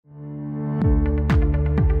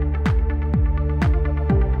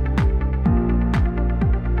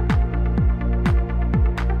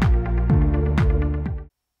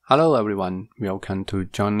Hello everyone, welcome to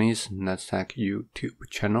Johnny's NetSec YouTube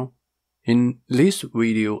channel. In this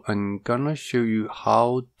video, I'm gonna show you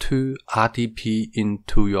how to RDP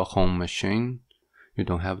into your home machine. You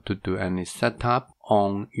don't have to do any setup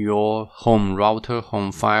on your home router,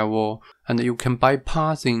 home firewall, and you can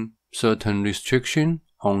bypassing certain restriction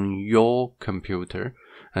on your computer,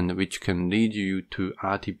 and which can lead you to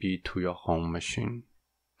RDP to your home machine.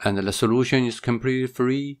 And the solution is completely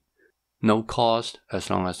free. No cost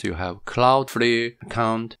as long as you have Cloudflare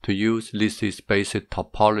account to use. This is basic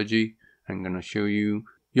topology. I'm gonna show you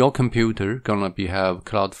your computer gonna have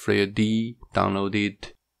Cloudflared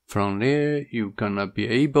downloaded. From there, you're gonna be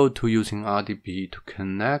able to using RDP to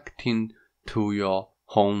connecting to your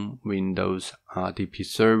home Windows RDP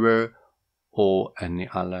server or any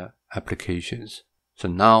other applications. So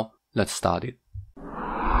now let's start it.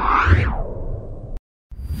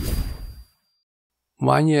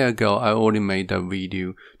 1 year ago, I already made a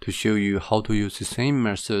video to show you how to use the same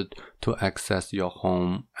method to access your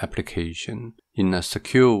home application in a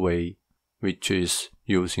secure way, which is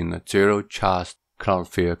using a zero trust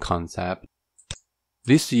Cloudflare concept.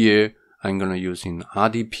 This year, I'm gonna use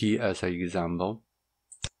RDP as an example.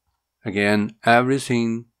 Again,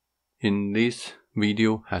 everything in this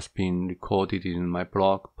video has been recorded in my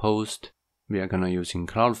blog post. We are gonna use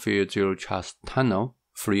Cloudflare Zero Trust Tunnel.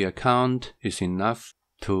 Free account is enough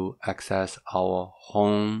to access our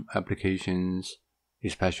home applications,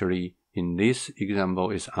 especially in this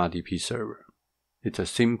example is RDP server. It's a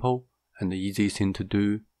simple and easy thing to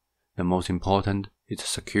do. The most important is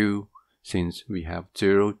secure, since we have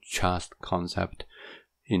zero trust concept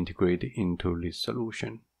integrated into this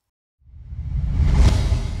solution.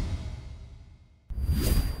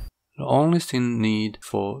 The only thing needed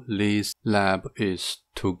for this lab is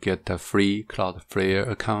to get a free Cloudflare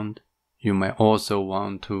account. You might also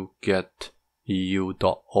want to get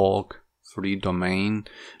EU.org free domain.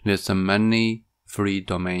 There's many free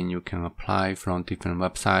domain you can apply from different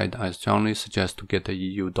websites. I strongly suggest to get the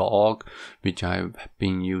EU.org, which I've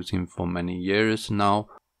been using for many years now.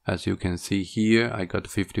 As you can see here, I got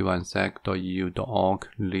 51sec.eu.org,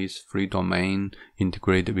 this free domain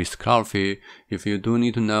integrated with Cloudflare. If you do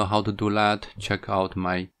need to know how to do that, check out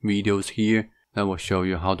my videos here. I will show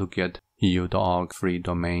you how to get EU.org free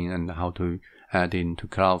domain and how to add it into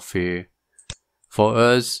Cloudflare. For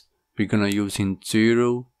us, we're gonna use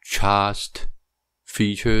zero trust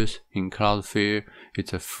features in Cloudflare.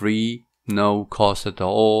 It's a free, no cost at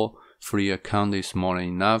all. Free account is more than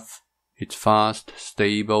enough. It's fast,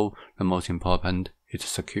 stable, the most important, it's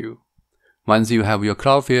secure. Once you have your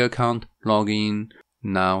Cloudflare account, log in.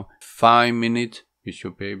 Now, 5 minutes, you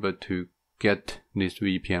should be able to get this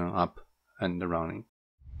VPN up and running.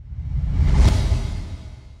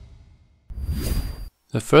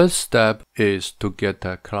 The first step is to get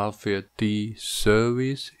the Cloudflared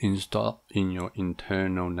service installed in your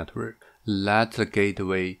internal network. That's the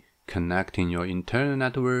gateway connecting your internal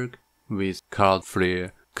network with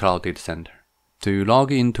Cloudflare Cloud Data Center. So you log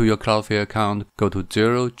into your Cloudflare account, go to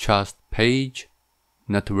Zero Trust page,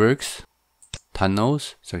 Networks,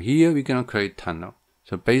 Tunnels. So here we're gonna create tunnel.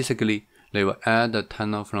 So basically, they will add a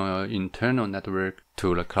tunnel from your internal network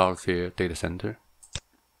to the Cloudflare data center.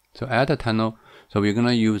 So add a tunnel. So we're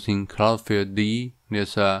gonna using Cloudflared.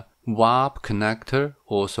 There's a WAP connector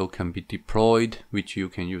also can be deployed, which you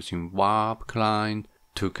can use in WAP client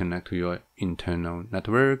to connect to your internal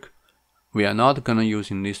network. We are not gonna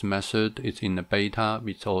using this method. It's in the beta.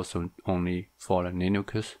 It's also only for the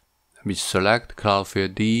Linux. We select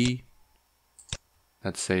Cloudflared.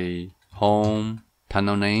 Let's say home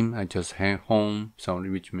tunnel name. I just have home, so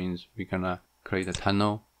which means we're gonna create a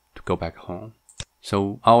tunnel to go back home.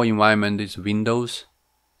 So our environment is Windows.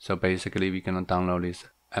 So basically we're gonna download this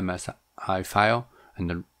MSI file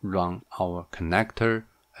and run our connector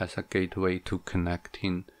as a gateway to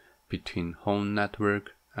connecting between home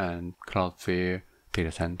network and Cloudflare data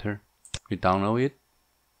center. We download it.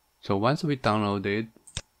 So once we download it,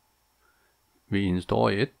 we install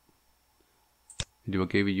it. It will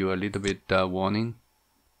give you a little bit warning,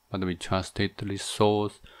 but we trusted this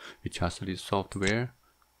source, we trust this software.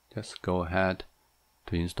 Just go ahead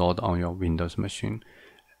to install it on your Windows machine.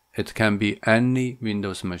 It can be any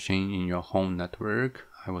Windows machine in your home network.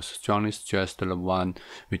 I would strongly suggest the one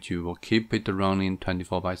which you will keep it running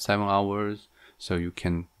 24/7 hours. So you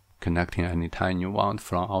can connect in anytime you want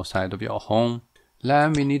from outside of your home.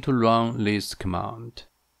 Then we need to run this command.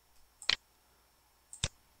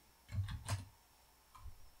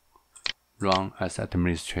 Run as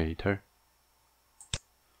administrator.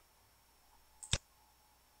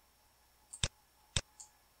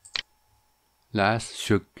 That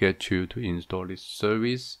should get you to install this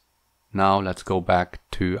service. Now let's go back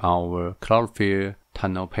to our Cloudflare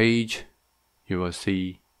tunnel page. You will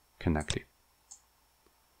see connected.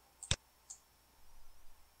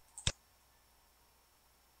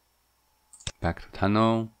 Back to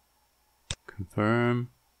tunnel, confirm.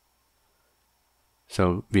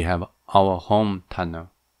 So we have our home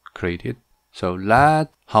tunnel created. So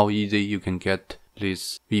that's how easy you can get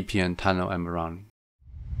this VPN tunnel up and running.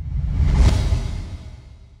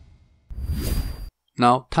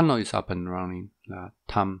 Now tunnel is up and running.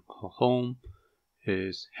 Time home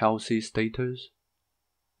is healthy status.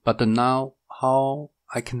 But now how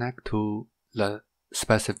I connect to the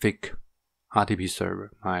specific RDP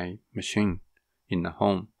server, my machine in the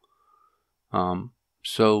home.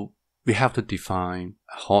 So we have to define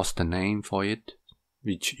a host name for it,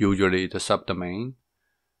 which usually is the subdomain.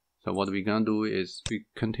 So what we're gonna do is we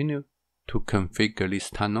continue to configure this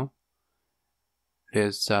tunnel.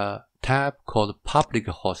 There's a tab called public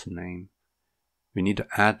host name. We need to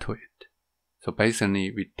add to it. So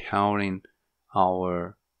basically we're telling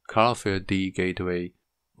our Cloudflared gateway,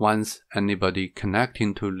 once anybody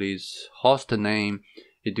connecting to this host name,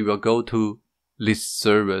 it will go to this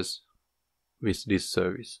service with this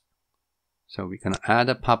service. So we're gonna add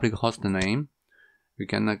a public host name. We're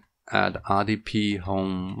gonna add RDP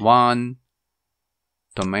home 1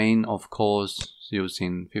 domain, of course,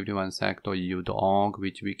 using 51sec.eu.org,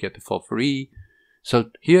 which we get for free.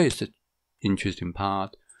 So here is the interesting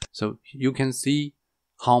part. So you can see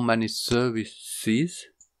how many services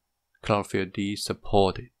Cloudflared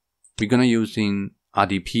supported. We're gonna use in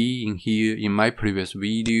RDP in here. In my previous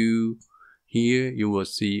video, here you will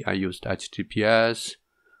see I used HTTPS.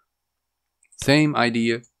 Same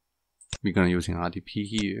idea. We're gonna use in RDP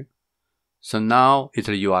here. So now it's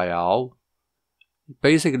a URL.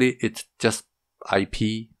 Basically, it's just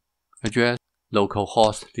IP address,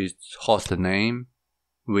 localhost is host name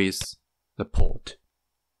with the port.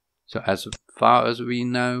 So as far as we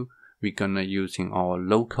know, we're gonna using our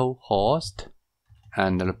local host,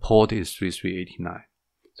 and the port is 3389.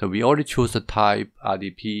 So we already choose the type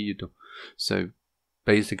RDP. So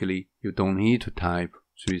basically, you don't need to type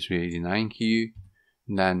 3389 here.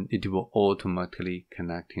 Then it will automatically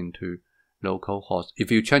connect into localhost. If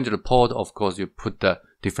you change the port, of course, you put the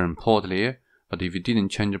different port there. But if you didn't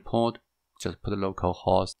change the port, just put the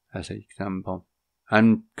localhost as an example.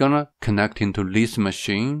 I'm gonna connect into this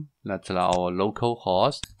machine. That's our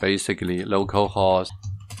localhost. Basically, localhost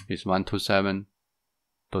is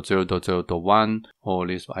 127.0.0.1 or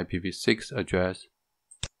this IPv6 address.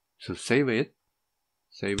 So save it.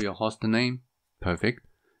 Save your host name. Perfect.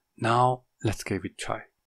 Now let's give it a try.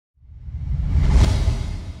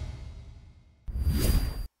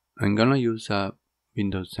 I'm gonna use a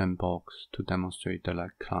Windows sandbox to demonstrate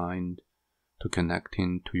the client to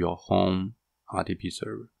connecting to your home RDP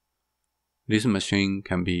server. This machine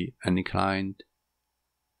can be any client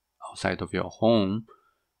outside of your home,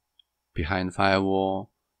 behind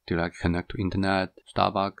firewall, direct connect to internet,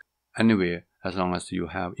 Starbucks, anywhere as long as you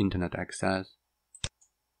have internet access.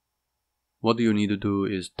 What you need to do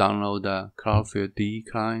is download the Cloudflared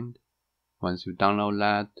client. Once you download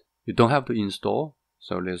that, you don't have to install.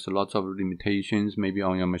 So there's lots of limitations. Maybe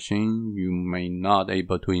on your machine, you may not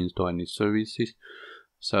able to install any services.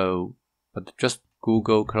 So, but just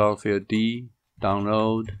Google Cloudflared,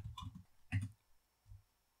 download.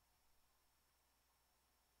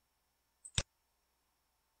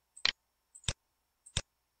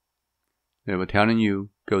 They were telling you,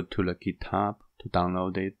 go to the GitHub to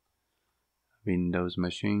download it. Windows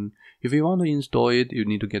machine. If you want to install it, you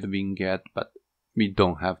need to get winget, but we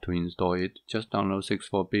don't have to install it. Just download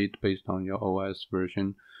 64-bit based on your OS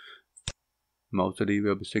version. Mostly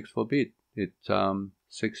will be 64-bit. It's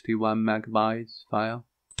 61 megabytes file.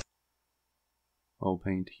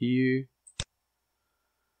 Open it here.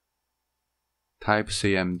 Type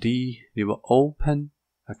cmd. It will open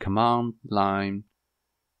a command line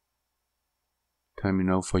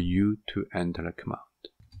terminal for you to enter the command.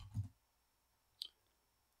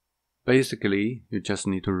 Basically, you just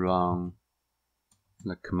need to run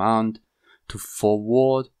the command to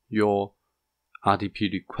forward your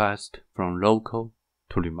RDP request from local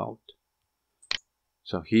to remote.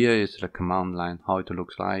 So here is the command line, how it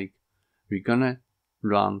looks like. We're gonna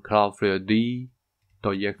run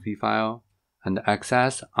cloudflared.exe file and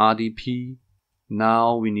access RDP.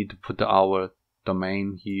 Now we need to put our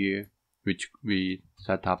domain here, which we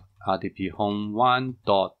set up RDP home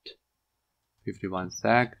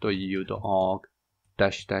 1.51sec.eu.org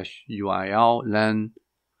 --URL len.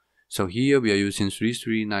 So here we are using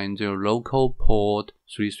 3390 local port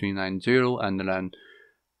 3390 and then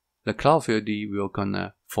the Cloudflare D, we're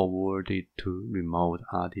gonna forward it to remote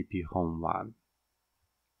RDP home 1.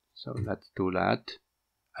 So let's do that.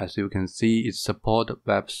 As you can see, it supports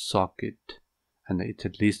WebSocket and it's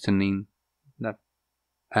listening that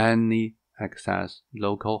any access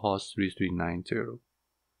localhost 3390.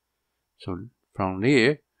 So from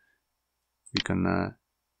there, we're gonna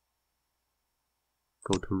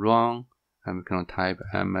go to run and we're gonna type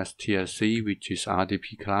mstsc, which is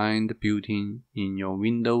RDP client built-in in your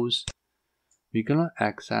Windows. We're gonna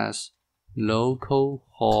access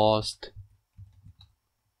localhost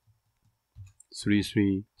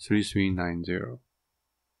 3390.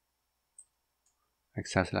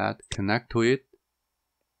 Access that, connect to it.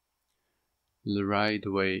 The right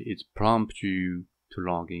way it prompts you to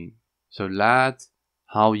log in. So that's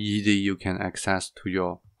how easy you can access to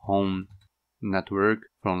your home network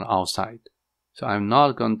from the outside. So I'm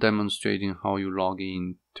not going to demonstrating how you log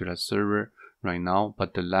in to the server right now,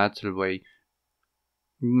 but that's the way.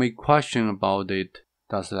 You may question about it.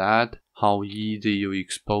 Does that how easy you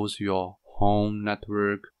expose your home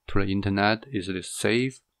network to the internet? Is it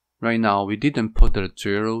safe? Right now, we didn't put the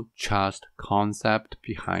zero trust concept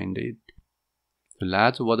behind it. So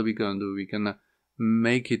that's what we're gonna do. We're gonna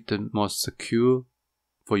make it more secure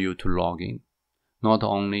for you to log in. Not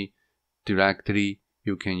only directly,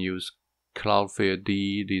 you can use Cloudflare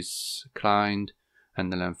D, this client,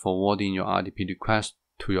 and then forwarding your RDP request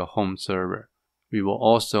to your home server. We will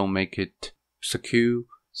also make it secure,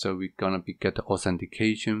 so we're gonna get the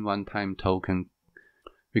authentication one-time token.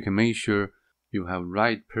 We can make sure you have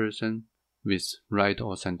right person with right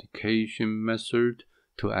authentication method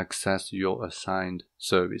to access your assigned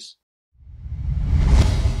service.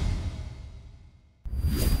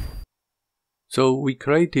 So we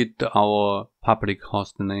created our public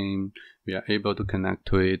hostname. We are able to connect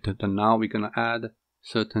to it. And now we're gonna add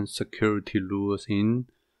certain security rules in.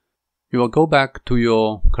 You will go back to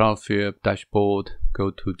your Cloudflare dashboard,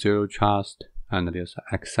 go to Zero Trust, and there's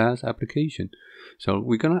Access Application. So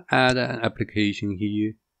we're gonna add an application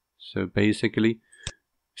here. So basically,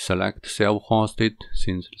 select self-hosted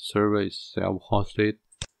since the server is self-hosted.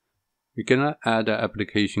 We're gonna add an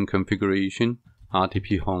application configuration,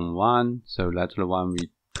 RDP home 1. So that's the one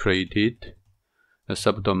we created. The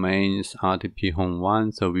subdomain is RDP home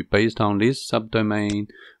 1. So we based on this subdomain,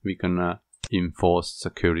 we're gonna enforce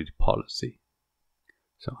security policy.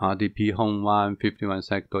 So RDP home 1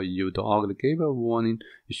 51sec.eu.org gave a warning.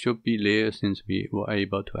 It should be there since we were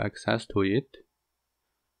able to access to it.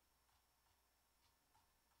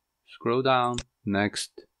 Scroll down.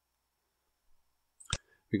 Next,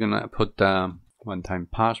 we're gonna put the one-time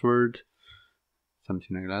password,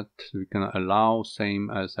 something like that. So we're gonna allow same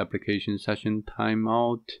as application session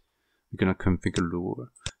timeout. We're gonna configure rule.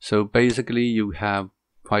 So basically, you have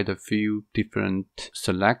quite a few different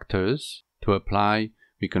selectors to apply.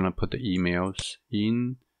 We're gonna put the emails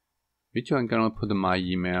in, which I'm gonna put my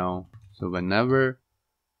email. So whenever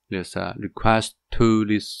there's a request to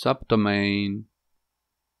this subdomain,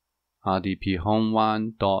 RDP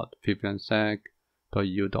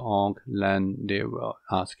home1.51sec.eu.org, then they will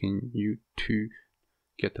asking you to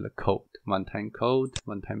get the code, one-time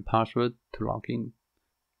password to log in.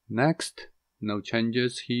 Next, no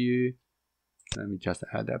changes here. Let me just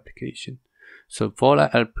add the application. So for the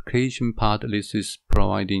application part, this is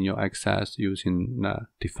providing your access using the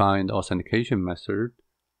defined authentication method.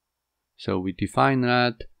 So we define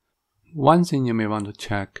that. One thing you may want to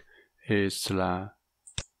check is the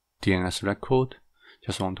DNS record.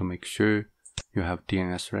 Just want to make sure you have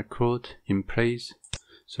DNS record in place.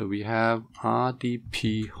 So we have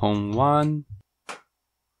RDP home 1.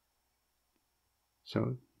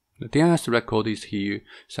 So the DNS record is here.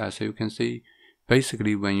 So as you can see,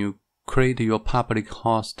 basically when you create your public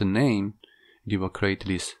host name, it will create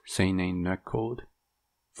this same name record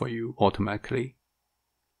for you automatically.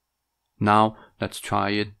 Now let's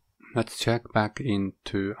try it. Let's check back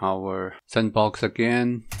into our sandbox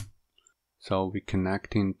again. So we're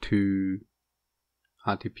connecting to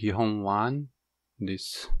RDP home 1,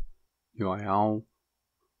 this URL,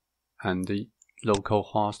 and the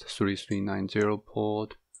localhost 3390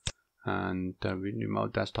 port, and the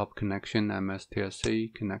remote desktop connection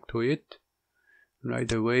MSTSC, connect to it.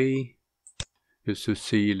 Right away, you should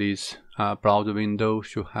see this browser window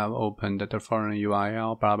should have opened the foreign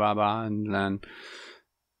URL, blah blah blah, and then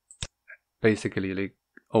basically like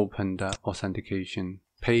open the authentication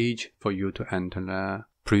page for you to enter the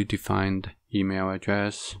predefined email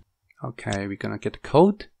address. Okay, we're gonna get the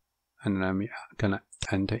code, and then we're gonna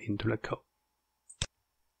enter into the code.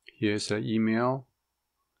 Here's the email.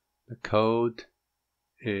 The code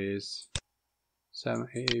is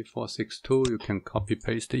 7884662. You can copy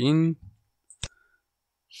paste in,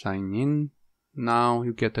 sign in. Now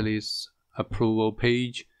you get this approval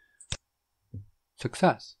page.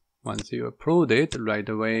 Success. Once you approve it, right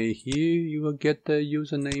away here you will get the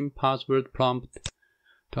username password prompt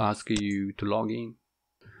to ask you to log in.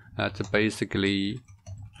 That's basically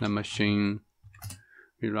the machine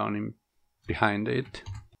we're running behind it.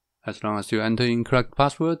 As long as you enter incorrect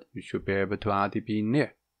password, you should be able to RDP in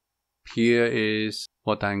there. Here is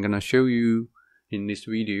what I'm gonna show you in this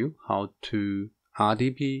video, how to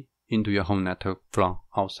RDP into your home network from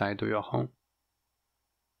outside of your home.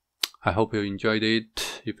 I hope you enjoyed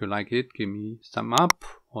it. If you like it, give me thumb up.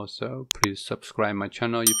 Also, please subscribe my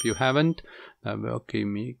channel if you haven't. That will give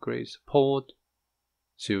me great support.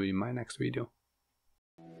 See you in my next video.